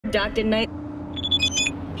docked at night.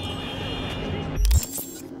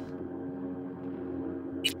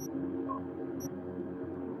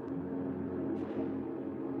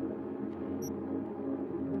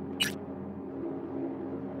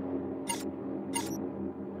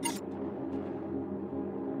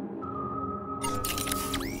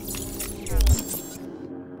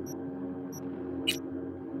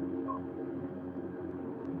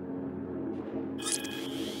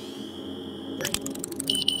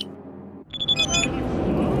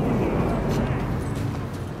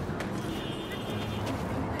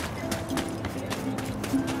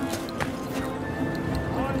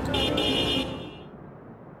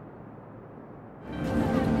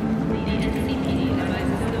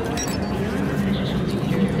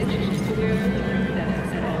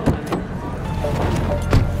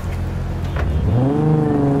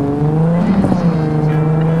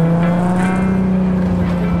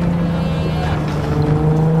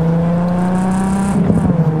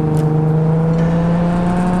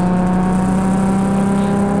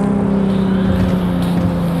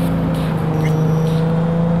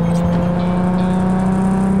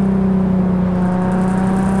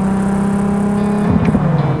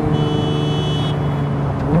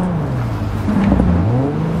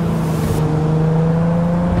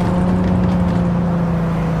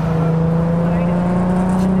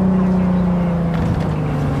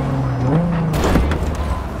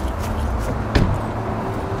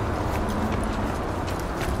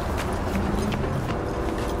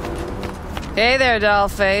 Hey there,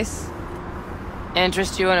 dollface.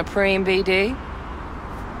 Interest you in a preem BD?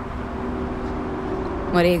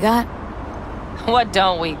 What do you got? What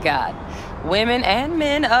don't we got? Women and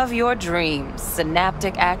men of your dreams.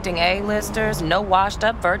 Synaptic acting A-listers, no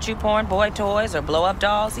washed-up virtue porn boy toys or blow-up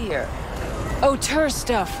dolls here. Auteur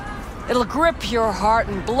stuff. It'll grip your heart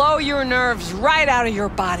and blow your nerves right out of your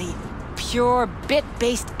body. Pure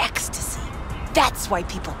bit-based ecstasy. That's why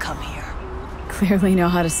people come here. Clearly know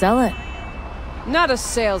how to sell it. Not a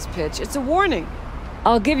sales pitch, it's a warning.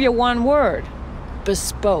 I'll give you one word.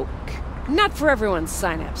 Bespoke. Not for everyone's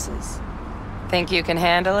synapses. Think you can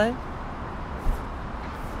handle it?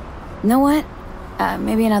 Know what?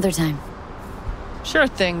 Maybe another time. Sure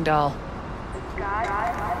thing, doll.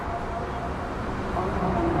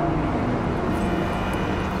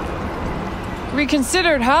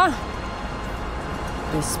 Reconsidered, huh?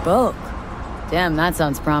 Bespoke. Damn, that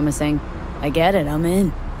sounds promising. I get it, I'm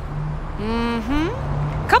in.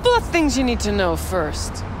 Couple of things you need to know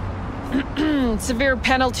first. Severe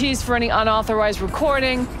penalties for any unauthorized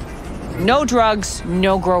recording. No drugs,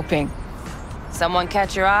 no groping. Someone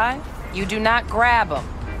catch your eye? You do not grab them.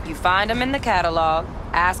 You find them in the catalog,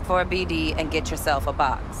 ask for a BD, and get yourself a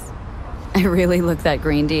box. I really look that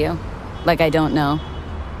green to you? Like I don't know?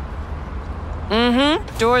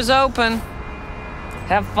 Door's open.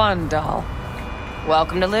 Have fun, doll.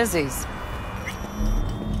 Welcome to Lizzie's.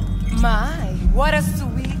 My, what a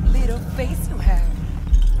sweet little face you have.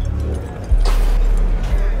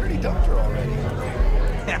 Pretty doctor already.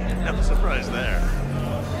 No surprise there.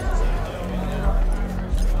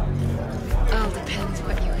 All depends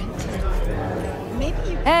what you're into. Maybe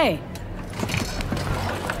you... Hey!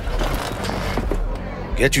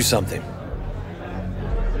 Get you something.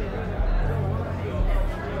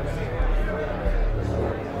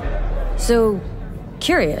 So,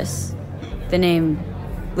 curious. The name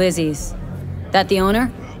Lizzie's. That the owner?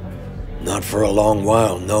 Not for a long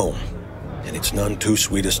while, no. And it's none too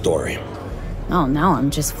sweet a story. Oh, now I'm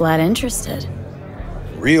just flat interested.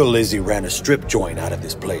 Real Lizzie ran a strip joint out of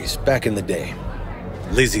this place back in the day.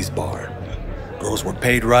 Lizzie's Bar. Girls were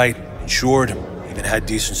paid right, insured, even had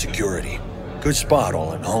decent security. Good spot,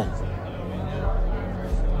 all in all.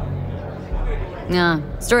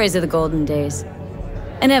 Stories of the golden days.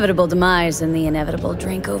 Inevitable demise and the inevitable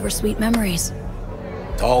drink over sweet memories.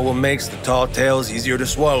 Tall what makes the tall tales easier to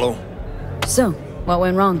swallow. So, what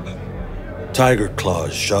went wrong? Tiger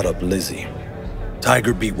Claws shot up Lizzie.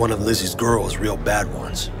 Tiger beat one of Lizzie's girls real bad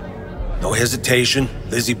once. No hesitation,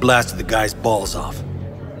 Lizzie blasted the guy's balls off.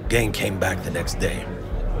 Gang came back the next day.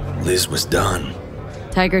 Liz was done.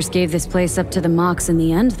 Tigers gave this place up to the Mox in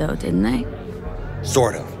the end, though, didn't they?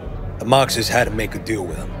 Sort of. The Moxes had to make a deal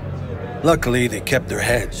with them. Luckily, they kept their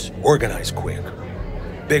heads, organized quick.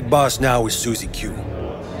 Big boss now is Susie Q.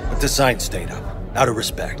 But the sign stayed up, out of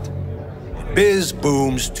respect. And biz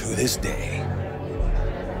booms to this day.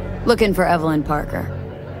 Looking for Evelyn Parker.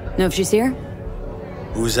 Know if she's here?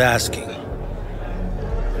 Who's asking?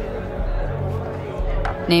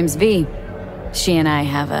 Name's V. She and I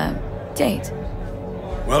have a date.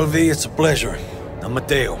 Well, V, it's a pleasure. I'm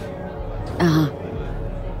Mateo.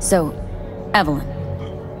 So, Evelyn.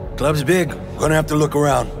 Club's big. Gonna have to look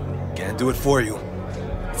around. Can't do it for you.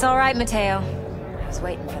 It's all right, Mateo. I was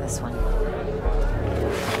waiting for this one.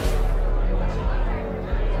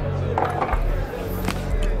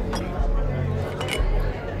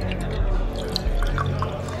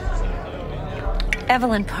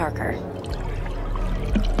 Evelyn Parker.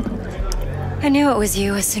 I knew it was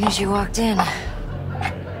you as soon as you walked in.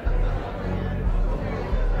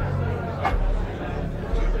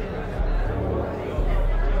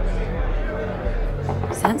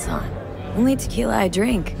 Scent's on. Only tequila I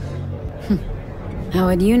drink. How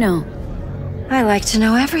would you know? I like to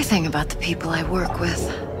know everything about the people I work with.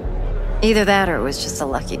 Either that or it was just a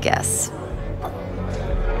lucky guess.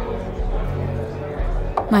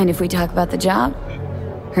 Mind if we talk about the job?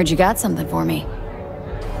 Heard you got something for me.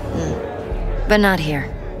 But not here.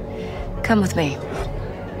 Come with me.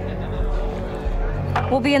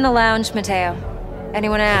 We'll be in the lounge, Mateo.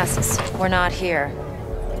 Anyone asks, we're not here.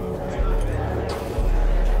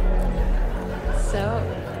 So,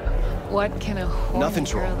 what can a horny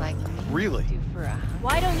Nothing's girl wrong. like me Really? do for a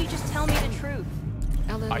Why don't you just tell me the truth?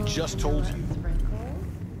 A little I just told you. sprinkle?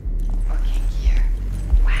 Or kinkier?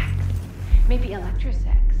 Wax? Maybe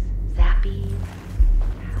electrosex? Zappy?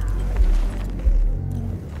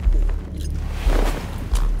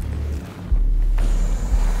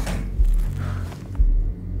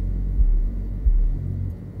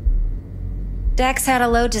 Dex had a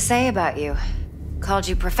load to say about you. Called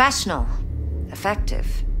you professional,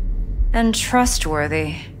 effective, and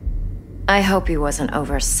trustworthy. I hope he wasn't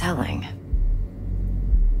overselling.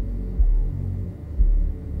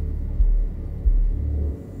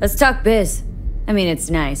 Let's talk biz. I mean, it's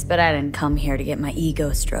nice, but I didn't come here to get my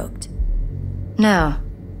ego stroked. No,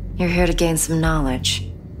 you're here to gain some knowledge.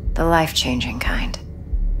 The life-changing kind.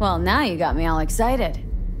 Well, now you got me all excited.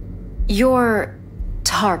 Your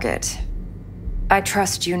target. I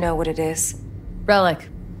trust you know what it is. Relic.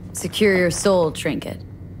 Secure your soul trinket.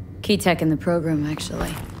 Key tech in the program,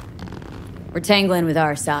 actually. We're tangling with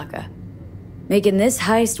Arasaka. Making this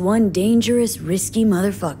heist one dangerous, risky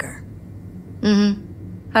motherfucker.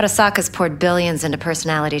 Arasaka's poured billions into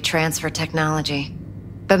personality transfer technology.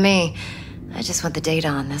 But me, I just want the data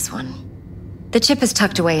on this one. The chip is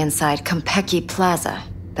tucked away inside Konpeki Plaza,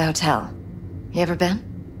 the hotel. You ever been?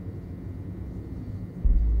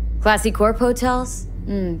 Classy corp hotels?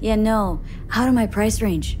 Yeah, no. Out of my price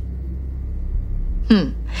range.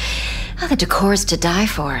 Oh, the decor's to die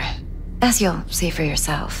for. As you'll see for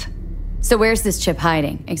yourself. So where's this chip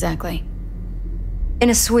hiding, exactly? In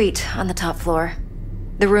a suite on the top floor.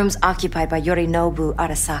 The room's occupied by Yorinobu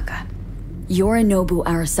Arasaka. Yorinobu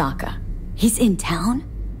Arasaka. He's in town?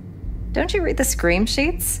 Don't you read the scream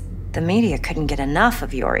sheets? The media couldn't get enough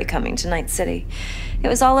of Yori coming to Night City. It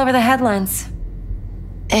was all over the headlines.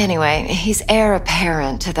 Anyway, he's heir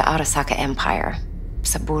apparent to the Arasaka Empire.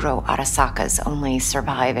 Saburo Arasaka's only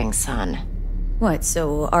surviving son. What,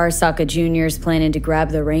 so Arasaka Jr.'s planning to grab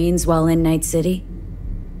the reins while in Night City?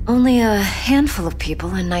 Only a handful of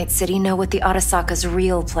people in Night City know what the Arasaka's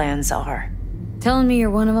real plans are. Telling me you're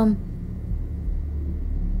one of them?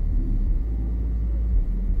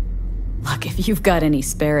 Look, if you've got any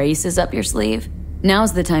spare aces up your sleeve,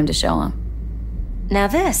 now's the time to show them. Now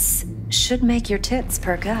this should make your tits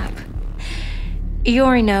perk up.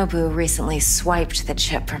 Yorinobu recently swiped the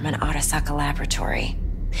chip from an Arasaka laboratory.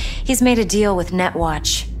 He's made a deal with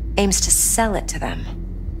Netwatch, aims to sell it to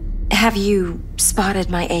them. Have you spotted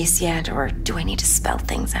my ace yet, or do I need to spell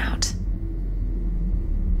things out?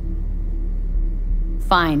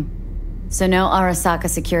 Fine. So no Arasaka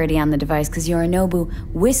security on the device because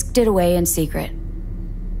Yorinobu whisked it away in secret.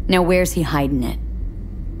 Now where's he hiding it?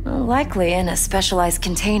 Well, likely in a specialized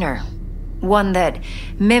container. One that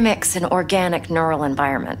mimics an organic neural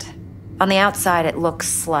environment. On the outside, it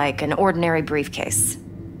looks like an ordinary briefcase.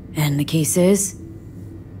 And the case is?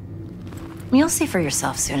 You'll see for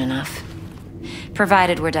yourself soon enough.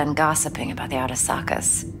 Provided we're done gossiping about the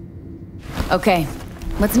Arasakas. Okay,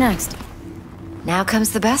 what's next? Now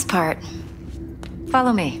comes the best part.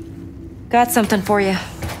 Follow me. Got something for you.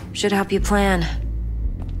 Should help you plan.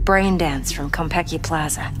 Brain dance from Konpeki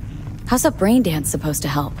Plaza. How's a brain dance supposed to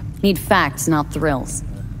help? Need facts, not thrills.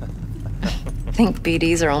 Think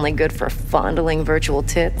BDs are only good for fondling virtual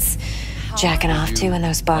tits? Jacking off to in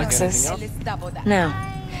those boxes? No.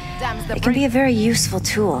 It can be a very useful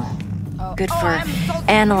tool. Good for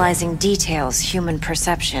analyzing details human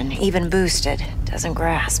perception, even boosted, doesn't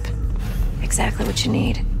grasp. Exactly what you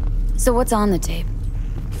need. So what's on the tape?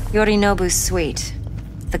 Yorinobu's suite.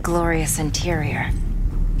 The glorious interior.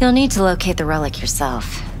 You'll need to locate the relic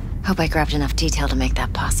yourself. Hope I grabbed enough detail to make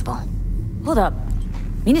that possible. Hold up.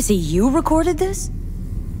 Mean to say you recorded this?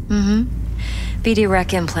 BD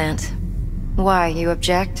rec implant. Why, you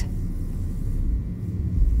object?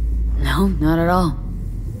 No, not at all.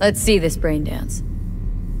 Let's see this brain dance.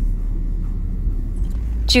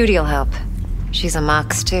 Judy'll help. She's a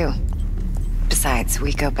Mox, too. Besides,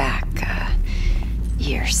 we go back,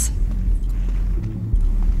 years.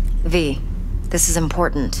 V, this is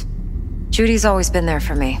important. Judy's always been there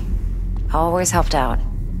for me. Always helped out.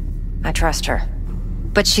 I trust her.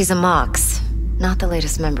 But she's a Mox, not the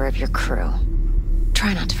latest member of your crew.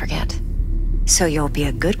 Try not to forget. So you'll be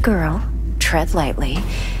a good girl, tread lightly,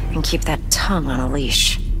 and keep that tongue on a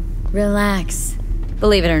leash. Relax.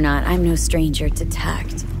 Believe it or not, I'm no stranger to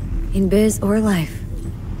tact. In biz or life.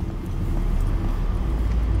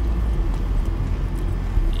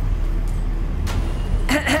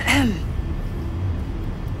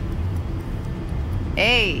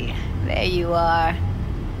 Hey, there you are.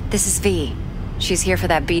 This is V. She's here for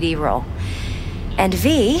that BD role. And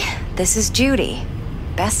V, this is Judy.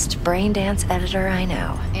 Best brain dance editor I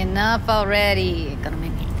know. Enough already. Gonna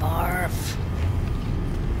make me barf.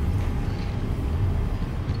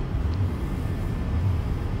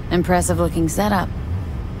 Impressive looking setup.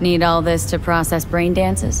 Need all this to process brain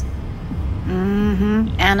dances?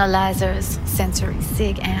 Analyzers, sensory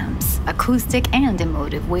sig amps, acoustic and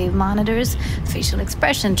emotive wave monitors, facial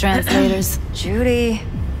expression translators. Judy.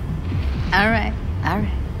 All right.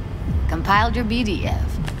 Compiled your BDF.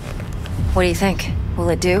 What do you think? Will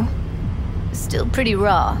it do? Still pretty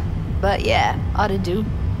raw, but yeah, ought to do.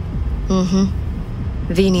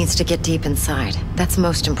 V needs to get deep inside. That's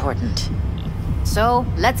most important. So,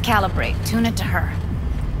 let's calibrate. Tune it to her.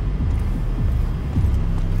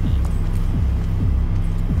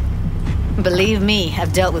 Believe me,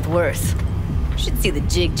 I've dealt with worse. You should see the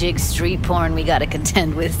jig street porn we gotta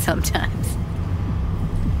contend with sometimes.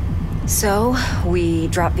 So, we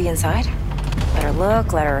drop V inside? Let her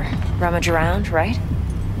look, let her rummage around, right?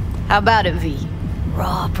 How about it, V?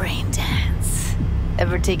 Raw brain dance.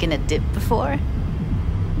 Ever taken a dip before?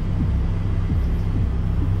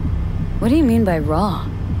 What do you mean by raw?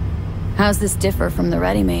 How's this differ from the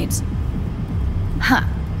ready-mades?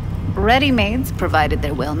 Ready-mades, provided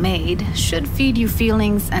they're well made, should feed you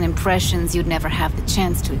feelings and impressions you'd never have the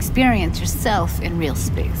chance to experience yourself in real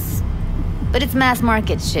space. But it's mass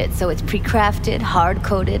market shit, so it's pre-crafted,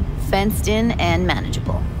 hard-coded, fenced in, and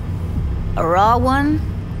manageable. A raw one?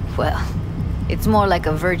 Well, it's more like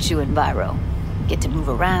a virtue in Viro. Get to move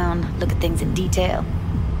around, look at things in detail.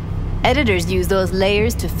 Editors use those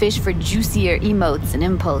layers to fish for juicier emotes and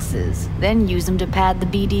impulses, then use them to pad the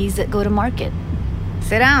BDs that go to market.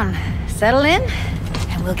 Sit down, settle in,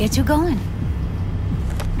 and we'll get you going.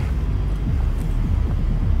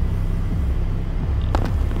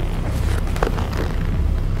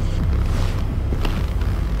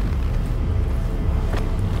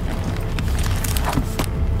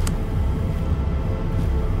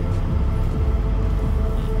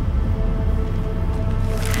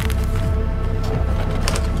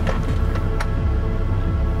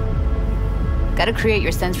 Gotta create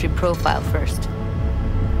your sensory profile first.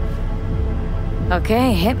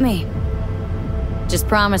 Okay, hit me. Just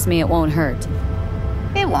promise me it won't hurt.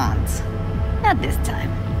 It won't. Not this time.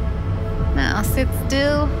 Now sit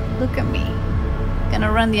still, look at me.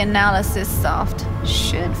 Gonna run the analysis soft.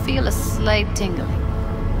 Should feel a slight tingling.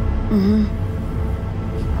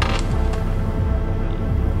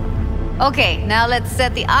 Okay, now let's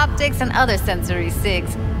set the optics and other sensory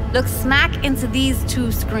sigs. Look smack into these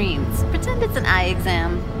two screens. Pretend it's an eye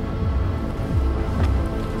exam.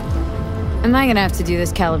 Am I gonna have to do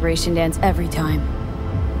this calibration dance every time?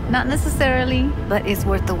 Not necessarily, but it's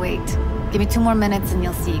worth the wait. Give me 2 more minutes and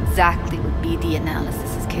you'll see exactly what BD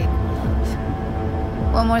analysis is capable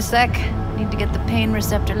of. 1 more sec. Need to get the pain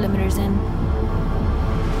receptor limiters in.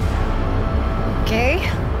 Okay.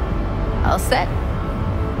 All set.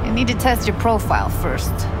 You need to test your profile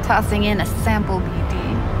first. Tossing in a sample BD.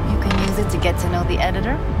 You can use it to get to know the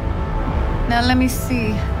editor. Now let me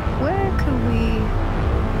see. Where could we...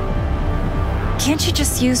 Can't you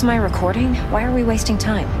just use my recording? Why are we wasting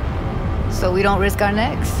time? So we don't risk our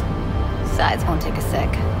necks. Besides, won't take a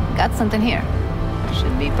sec. Got something here.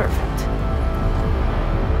 Should be perfect.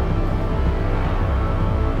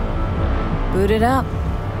 Boot it up.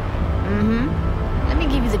 Let me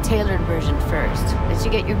give you the tailored version first. Let you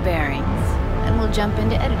get your bearings. Then we'll jump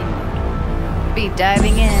into editing mode. Be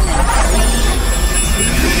diving in and...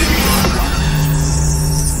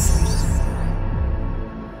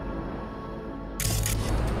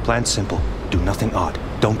 Plan simple. Do nothing odd.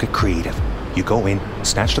 Don't get creative. You go in,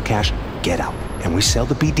 snatch the cash, get out. And we sell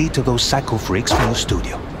the BD to those psycho freaks from the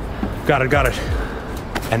studio. Got it.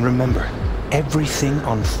 And remember, everything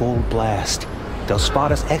on full blast. They'll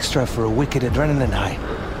spot us extra for a wicked adrenaline high.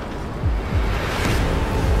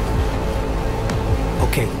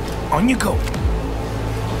 Okay, on you go.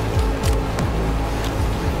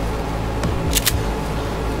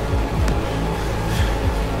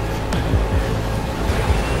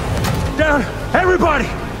 Down, everybody!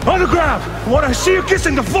 On the ground! I want to see you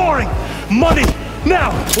kissing the flooring! Money!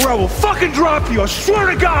 Now, or I will fucking drop you, I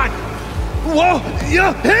swear to God! Whoa!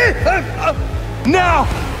 Yeah! Hey! Now!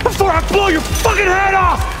 Before I blow your fucking head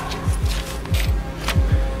off!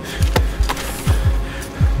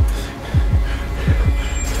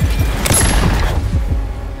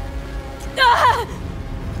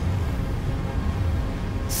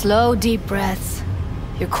 Slow, deep breaths.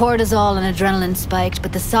 Your cortisol and adrenaline spiked,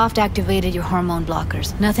 but the soft activated your hormone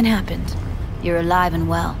blockers. Nothing happened. You're alive and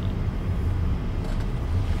well.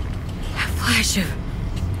 A flash of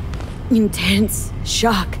intense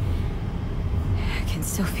shock. I can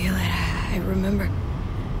still feel it. I remember.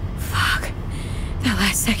 Fuck. That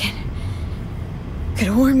last second could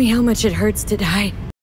have warned me how much it hurts to die.